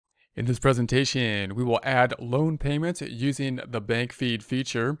In this presentation, we will add loan payments using the bank feed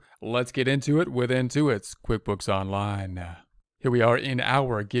feature. Let's get into it with Intuit's QuickBooks Online. Here we are in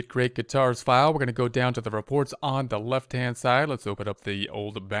our Get Great Guitars file. We're going to go down to the reports on the left-hand side. Let's open up the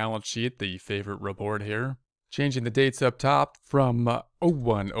old balance sheet, the favorite report here. Changing the dates up top from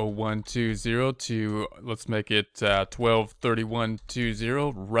 01/01/20 to, let's make it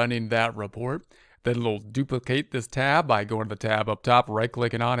 12/31/20, running that report. Then it'll duplicate this tab by going to the tab up top,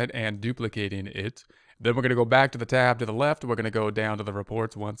 right-clicking on it, and duplicating it. Then we're going to go back to the tab to the left. We're going to go down to the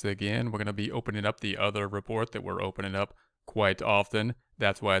reports once again. We're going to be opening up the other report that we're opening up quite often.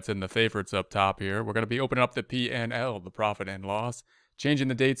 That's why it's in the favorites up top here. We're going to be opening up the P&L, the profit and loss. Changing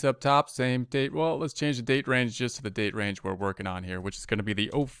the dates up top, same date. Well, let's change the date range just to the date range we're working on here, which is going to be the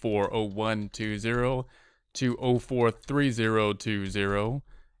 04/01/20 to 04/30/20.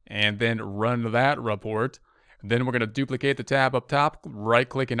 And then run that report. Then we're going to duplicate the tab up top,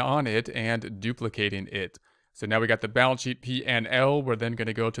 right-clicking on it and duplicating it. So now we got the balance sheet P&L. We're then going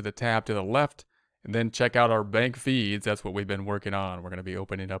to go to the tab to the left and then check out our bank feeds. That's what we've been working on. We're going to be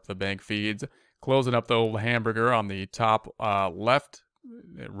opening up the bank feeds, closing up the old hamburger on the top left,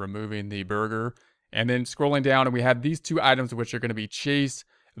 removing the burger, and then scrolling down, and we have these two items which are going to be Chase.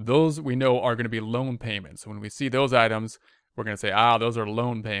 Those we know are going to be loan payments. So when we see those items, we're going to say, those are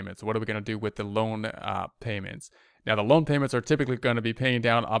loan payments. What are we going to do with the loan payments? Now, the loan payments are typically going to be paying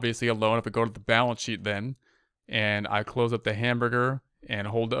down, obviously, a loan. If we go to the balance sheet then, and I close up the hamburger and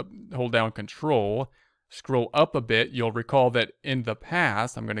hold down Control, scroll up a bit, you'll recall that in the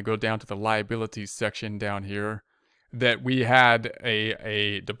past, I'm going to go down to the liabilities section down here, that we had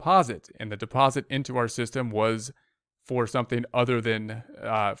a deposit, and the deposit into our system was for something other than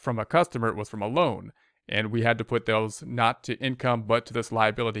from a customer. It was from a loan. And we had to put those not to income, but to this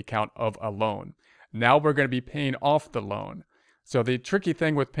liability count of a loan. Now we're going to be paying off the loan. So the tricky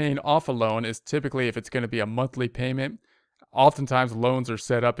thing with paying off a loan is typically if it's going to be a monthly payment, oftentimes loans are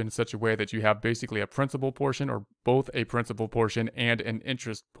set up in such a way that you have basically a principal portion or both a principal portion and an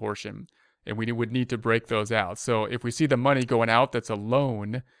interest portion. And we would need to break those out. So if we see the money going out that's a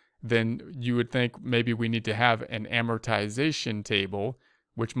loan, then you would think maybe we need to have an amortization table,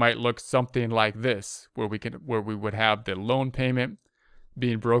 which might look something like this, where we would have the loan payment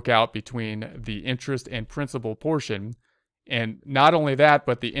being broke out between the interest and principal portion. And not only that,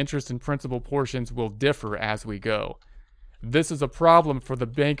 but the interest and principal portions will differ as we go. This is a problem for the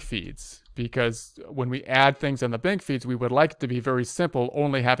bank feeds, because when we add things on the bank feeds, we would like it to be very simple,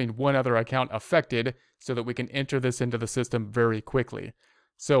 only having one other account affected so that we can enter this into the system very quickly.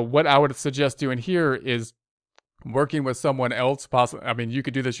 So what I would suggest doing here is working with someone else, possibly. I mean, you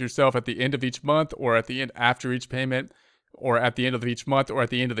could do this yourself at the end of each month, or at the end after each payment, or at the end of each month, or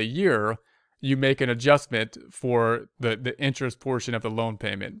at the end of the year. You make an adjustment for the interest portion of the loan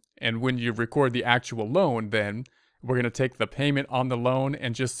payment. And when you record the actual loan, then we're going to take the payment on the loan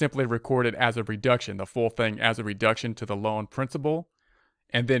and just simply record it as a reduction, the full thing as a reduction to the loan principal.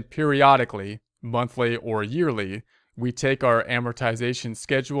 And then periodically, monthly or yearly, we take our amortization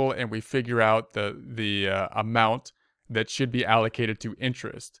schedule and we figure out the amount that should be allocated to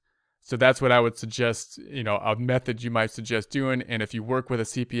interest. So that's what I would suggest, a method you might suggest doing. And if you work with a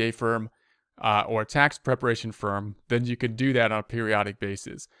CPA firm or a tax preparation firm, then you can do that on a periodic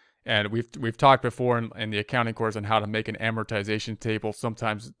basis. And we've talked before in the accounting course on how to make an amortization table.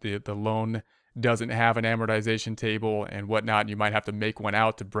 Sometimes the loan doesn't have an amortization table and whatnot. You might have to make one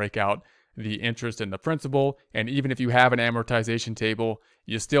out to break out the interest and the principal. And even if you have an amortization table,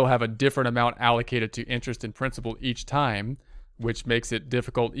 you still have a different amount allocated to interest and principal each time, which makes it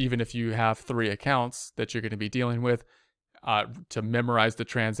difficult even if you have 3 accounts that you're going to be dealing with to memorize the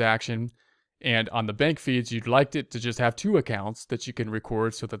transaction. And on the bank feeds, you'd like it to just have 2 accounts that you can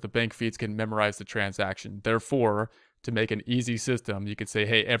record so that the bank feeds can memorize the transaction. Therefore, to make an easy system, you could say,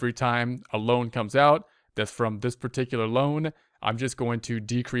 hey, every time a loan comes out that's from this particular loan, I'm just going to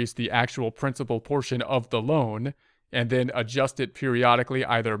decrease the actual principal portion of the loan and then adjust it periodically,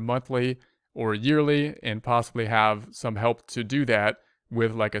 either monthly or yearly, and possibly have some help to do that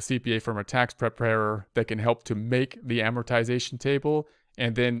with like a CPA firm or tax preparer that can help to make the amortization table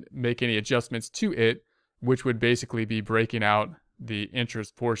and then make any adjustments to it, which would basically be breaking out the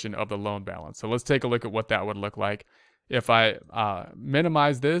interest portion of the loan balance. So let's take a look at what that would look like. If I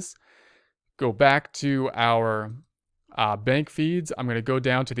minimize this, go back to our bank feeds, I'm going to go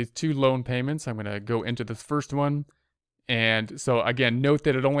down to these 2 loan payments. I'm going to go into this first one. And so again, note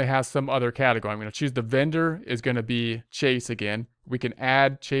that it only has some other category. I'm going to choose the vendor is going to be Chase again. We can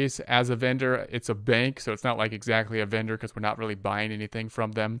add Chase as a vendor. It's a bank, so it's not like exactly a vendor because we're not really buying anything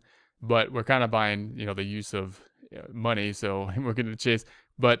from them. But we're kind of buying, the use of money. So we're going to Chase.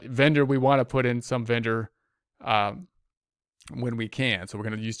 But vendor, we want to put in some vendor when we can. So we're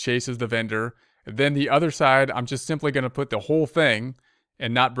going to use Chase as the vendor. Then the other side, I'm just simply going to put the whole thing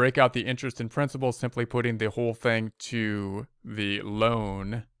and not break out the interest and principal, simply putting the whole thing to the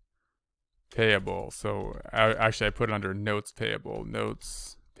loan payable. So actually I put it under notes payable,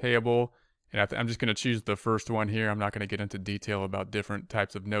 and I'm just going to choose the first one here. I'm not going to get into detail about different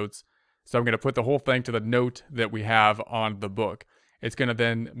types of notes. So I'm going to put the whole thing to the note that we have on the book. It's going to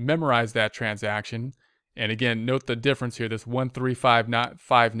then memorize that transaction. And again, note the difference here, this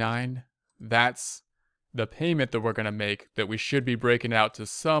 13559, that's the payment that we're going to make that we should be breaking out to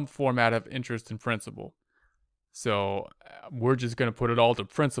some format of interest and principal. So we're just going to put it all to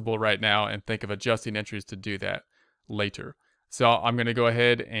principal right now and think of adjusting entries to do that later. So I'm going to go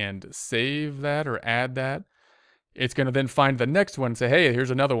ahead and save that or add that. It's going to then find the next one and say, hey,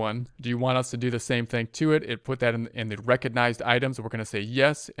 here's another one. Do you want us to do the same thing to it? It put that in the recognized items. We're going to say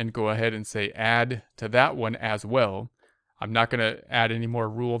yes and go ahead and say add to that one as well. I'm not going to add any more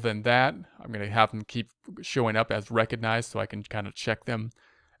rule than that. I'm going to have them keep showing up as recognized so I can kind of check them.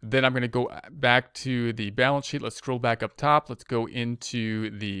 Then I'm going to go back to the balance sheet. Let's scroll back up top. Let's go into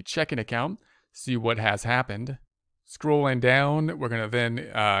the checking account, see what has happened. Scrolling down, we're going to then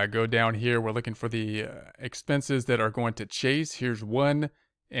go down here. We're looking for the expenses that are going to Chase. Here's one,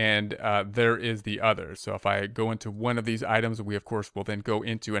 and there is the other. So if I go into one of these items, we of course will then go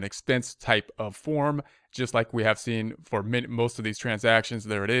into an expense type of form, just like we have seen for most of these transactions.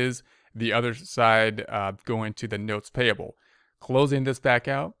 There it is. The other side going to the notes payable. Closing this back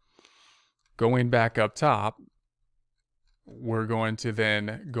out, going back up top, we're going to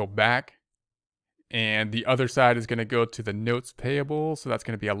then go back. And the other side is going to go to the notes payable. So that's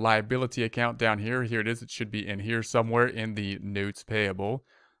going to be a liability account down here. Here it is. It should be in here somewhere in the notes payable.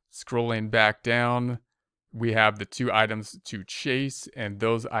 Scrolling back down, we have the two items to Chase, and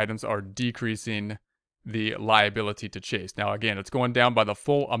those items are decreasing the liability to Chase. Now, again, it's going down by the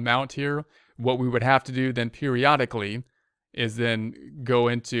full amount here. What we would have to do then periodically is then go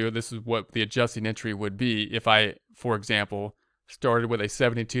into, this is what the adjusting entry would be if I, for example, started with a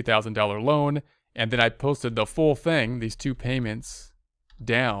 $72,000 loan, and then I posted the full thing, these two payments,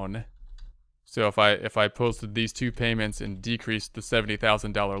 down. So if I posted these two payments and decreased the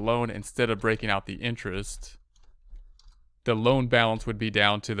 $70,000 loan instead of breaking out the interest, the loan balance would be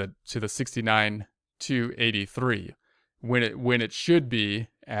down to the 69,283 when it should be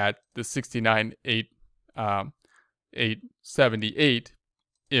at the 69,878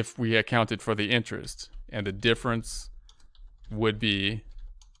 if we accounted for the interest, and the difference would be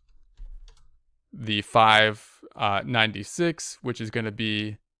the 596, which is going to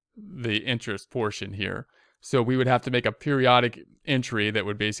be the interest portion here. So we would have to make a periodic entry that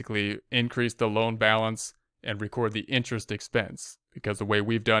would basically increase the loan balance and record the interest expense, because the way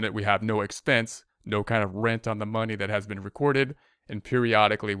we've done it, we have no expense, no kind of rent on the money that has been recorded, and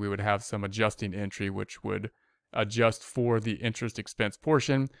periodically we would have some adjusting entry which would adjust for the interest expense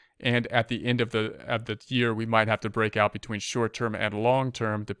portion. And at the end of the year, we might have to break out between short-term and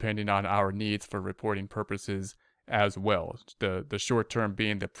long-term depending on our needs for reporting purposes as well. The short-term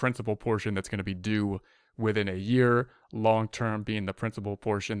being the principal portion that's going to be due within a year, long-term being the principal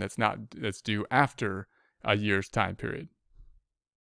portion that's due after a year's time period.